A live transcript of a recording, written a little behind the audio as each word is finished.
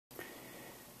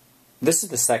This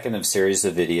is the second of a series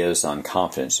of videos on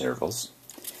confidence intervals.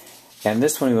 And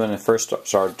this one we want to first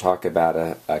start to talk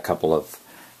about a couple of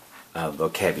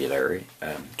vocabulary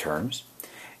terms.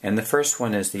 And the first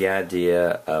one is the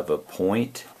idea of a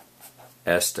point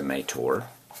estimator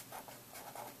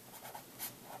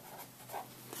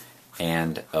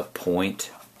and a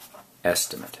point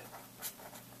estimate.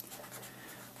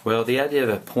 Well, the idea of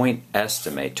a point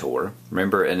estimator,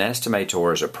 remember an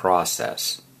estimator is a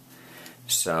process.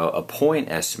 So a point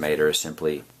estimator is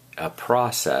simply a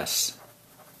process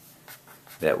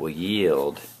that will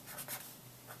yield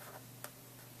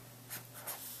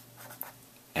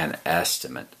an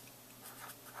estimate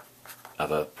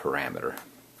of a parameter.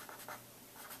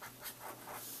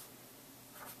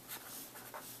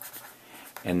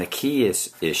 And the key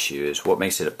issue is what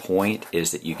makes it a point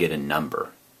is that you get a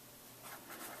number.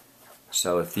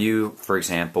 So if you, for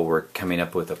example, were coming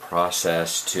up with a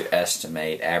process to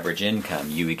estimate average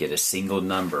income, you would get a single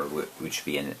number, which would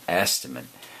be an estimate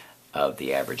of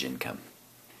the average income.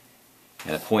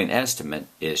 And a point estimate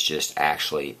is just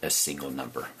actually a single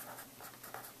number.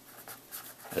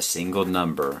 A single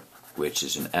number which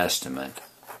is an estimate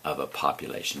of a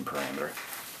population parameter.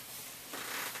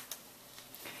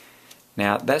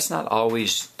 Now, that's not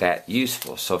always that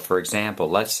useful. So, for example,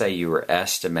 let's say you were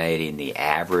estimating the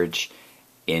average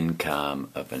income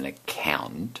of an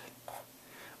accountant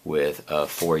with a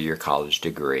 4-year college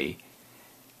degree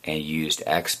and you used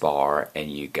X bar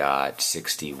and you got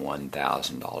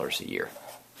 $61,000 a year.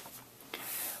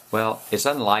 Well, it's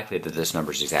unlikely that this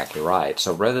number is exactly right.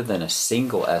 So rather than a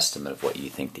single estimate of what you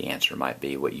think the answer might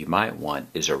be, what you might want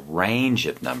is a range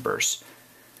of numbers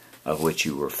of which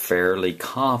you were fairly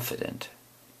confident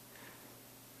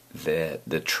that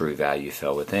the true value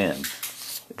fell within.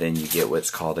 Then you get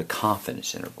what's called a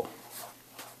confidence interval.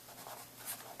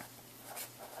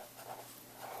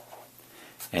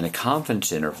 And a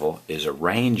confidence interval is a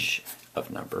range of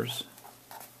numbers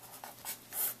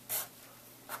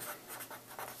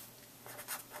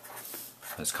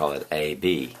let's call it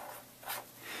AB.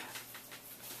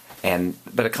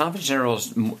 But a confidence interval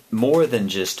is more than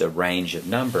just a range of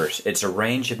numbers. It's a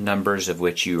range of numbers of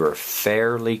which you are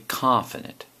fairly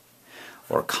confident,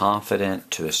 or confident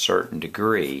to a certain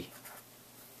degree,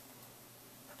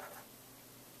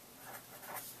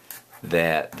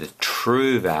 that the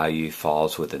true value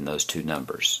falls within those two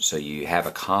numbers. So you have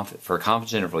for a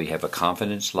confidence interval, you have a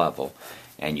confidence level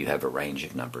and you have a range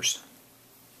of numbers.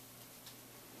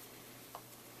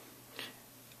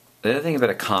 The other thing about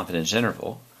a confidence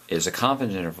interval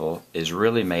is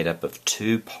really made up of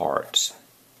two parts.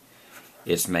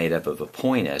 It's made up of a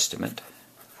point estimate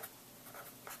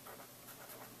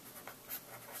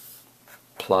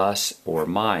plus or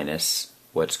minus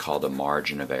what's called a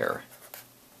margin of error.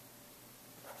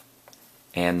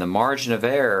 And the margin of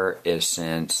error, in a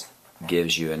sense,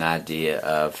 gives you an idea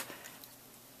of,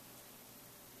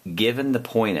 given the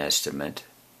point estimate,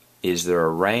 is there a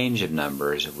range of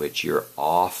numbers of which you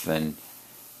often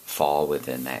fall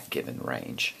within that given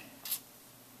range?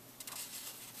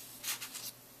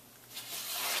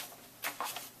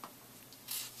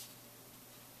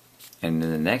 And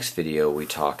in the next video we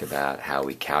talk about how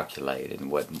we calculate and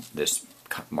what this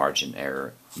margin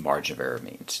of error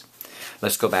means.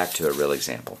 Let's go back to a real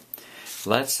example.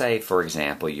 Let's say, for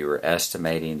example, you were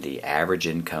estimating the average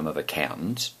income of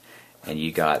accountants and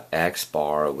you got X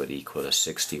bar would equal to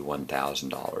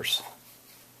 $61,000.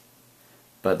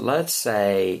 But let's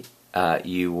say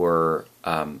you were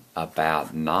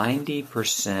about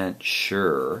 90%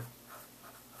 sure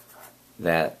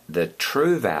that the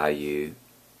true value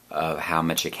of how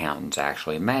much accountants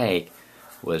actually make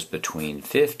was between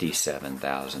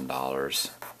 $57,000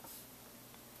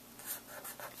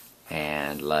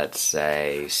 and, let's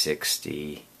say,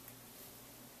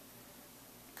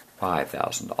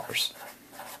 $65,000.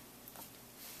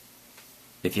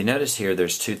 If you notice here,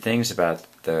 there's two things about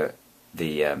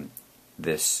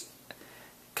this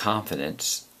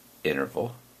confidence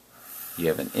interval. You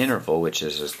have an interval, which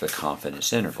is the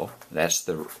confidence interval. That's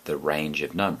the range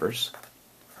of numbers.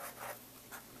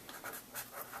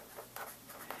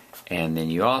 And then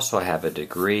you also have a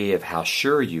degree of how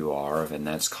sure you are, and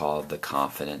that's called the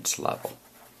confidence level.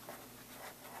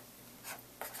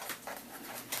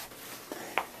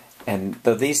 And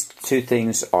though these two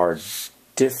things are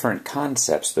different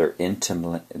concepts, they're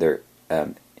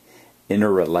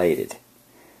interrelated.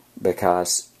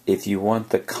 Because if you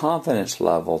want the confidence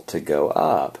level to go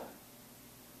up,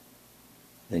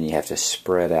 then you have to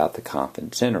spread out the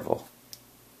confidence interval.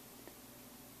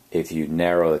 If you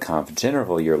narrow the confidence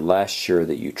interval, you're less sure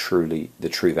that the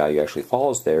true value actually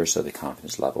falls there, so the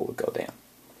confidence level would go down.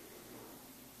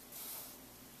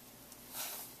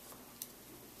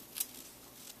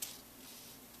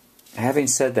 having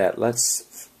said that,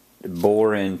 let's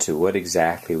bore into what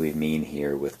exactly we mean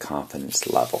here with confidence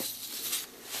level.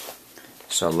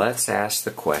 So let's ask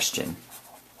the question,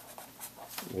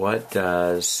 what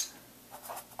does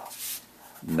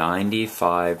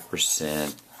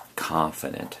 95%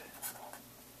 confident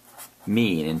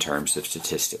mean in terms of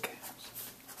statistic?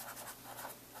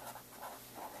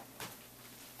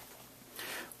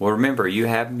 Well, remember, you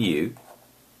have mu,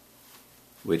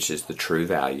 which is the true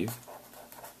value.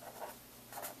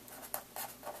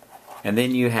 And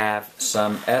then you have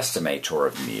some estimator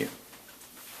of mu.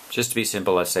 Just to be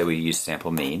simple, let's say we use sample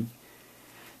mean.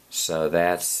 So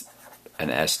that's an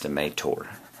estimator.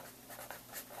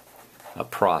 A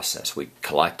process. We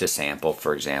collect a sample,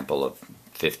 for example, of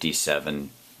 57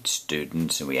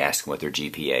 students, and we ask them what their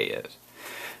GPA is.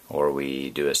 Or we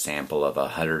do a sample of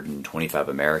 125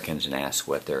 Americans and ask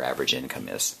what their average income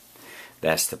is.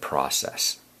 That's the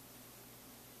process.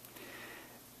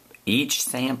 Each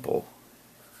sample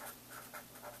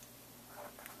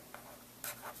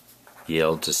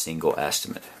yields a single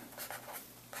estimate.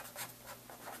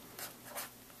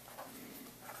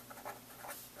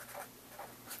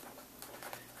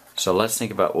 So let's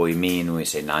think about what we mean when we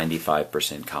say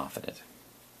 95% confident.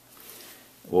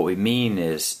 What we mean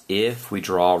is if we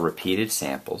draw repeated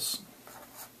samples,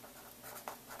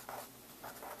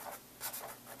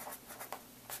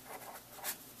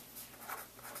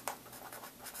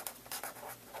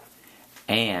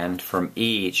 and from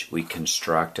each we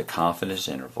construct a confidence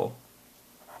interval,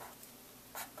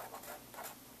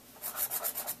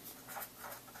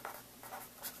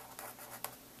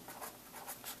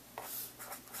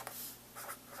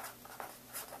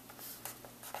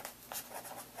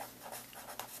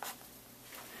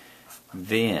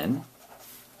 then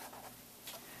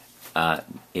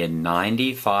in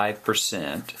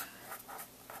 95%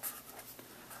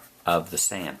 of the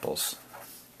samples,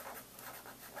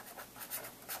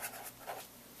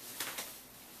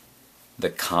 the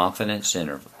confidence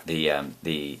interval,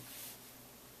 the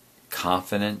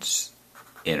confidence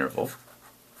interval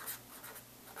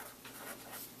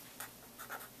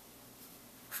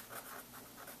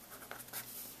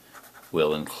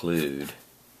will include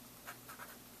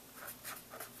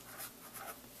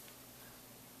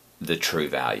the true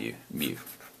value, mu.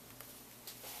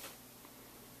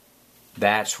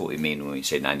 That's what we mean when we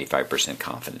say 95%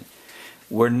 confident.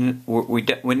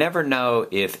 We never know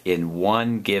if in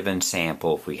one given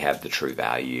sample if we have the true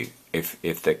value, if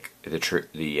the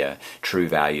true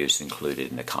value is included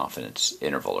in the confidence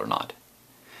interval or not.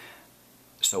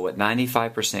 So what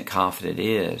 95% confident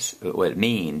is, what it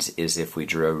means is if we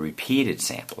drew repeated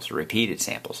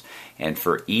samples, and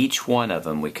for each one of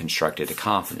them we constructed a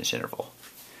confidence interval,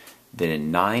 then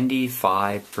in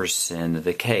 95% of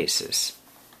the cases,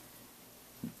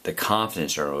 the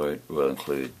confidence interval will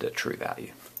include the true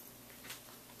value.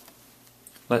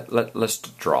 Let's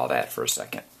draw that for a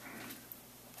second.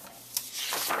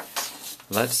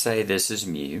 Let's say this is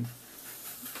mu.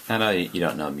 I know you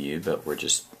don't know mu, but we're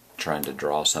just trying to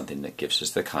draw something that gives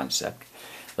us the concept.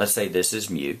 Let's say this is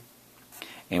mu,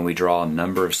 and we draw a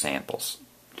number of samples.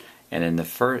 And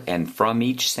from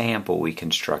each sample we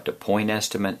construct a point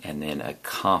estimate and then a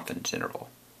confidence interval.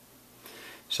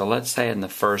 So let's say in the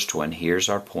first one, here's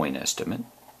our point estimate,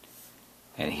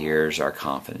 and here's our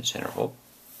confidence interval.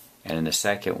 And in the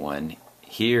second one,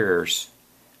 here's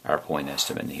our point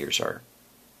estimate, and here's our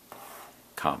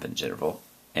confidence interval.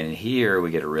 And here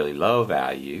we get a really low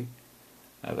value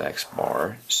of x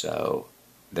bar, so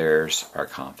there's our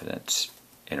confidence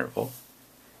interval.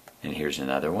 And here's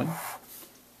another one.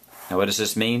 Now what does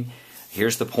this mean?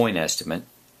 Here's the point estimate,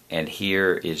 and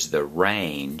here is the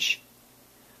range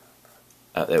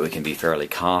that we can be fairly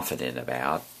confident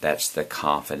about. That's the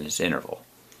confidence interval.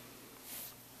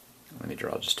 Let me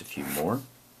draw just a few more.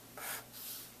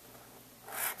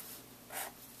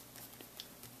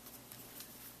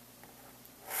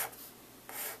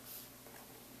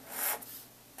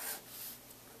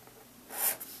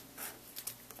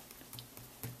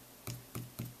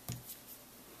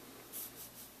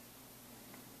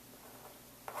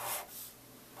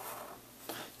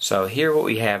 So here what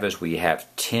we have is we have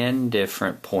 10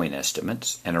 different point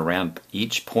estimates, and around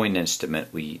each point estimate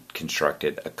we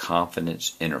constructed a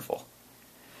confidence interval.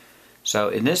 So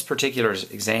in this particular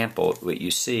example, what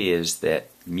you see is that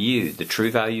mu, the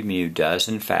true value mu, does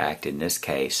in fact in this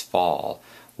case fall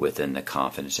within the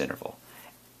confidence interval,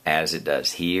 as it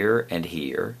does here and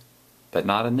here, but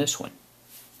not in this one.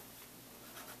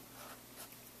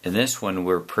 In this one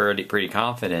we're pretty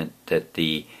confident that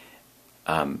the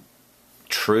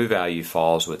true value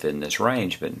falls within this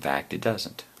range, but in fact it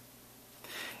doesn't.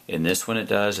 In this one it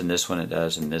does, in this one it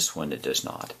does, in this one it does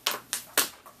not.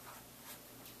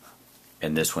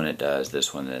 and this one it does,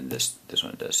 this one, and this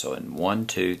one it does. So in 1,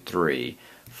 2, 3,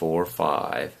 4,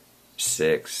 5,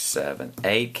 6, 7,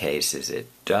 8 cases it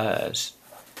does.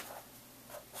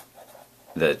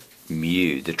 The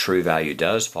mu, the true value,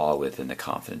 does fall within the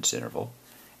confidence interval,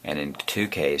 and in 2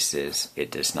 cases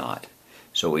it does not.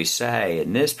 So we say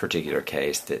in this particular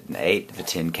case that in 8 of the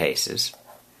 10 cases,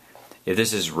 if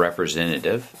this is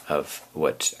representative of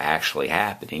what's actually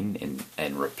happening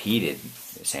in repeated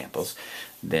samples,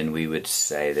 then we would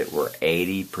say that we're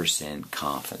 80%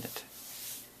 confident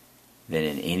that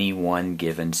in any one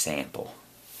given sample,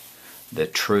 the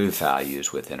true value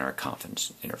is within our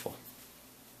confidence interval.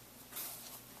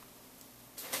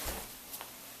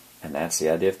 And that's the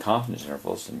idea of confidence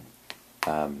intervals,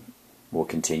 and we'll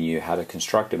continue how to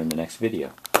construct them in the next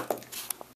video.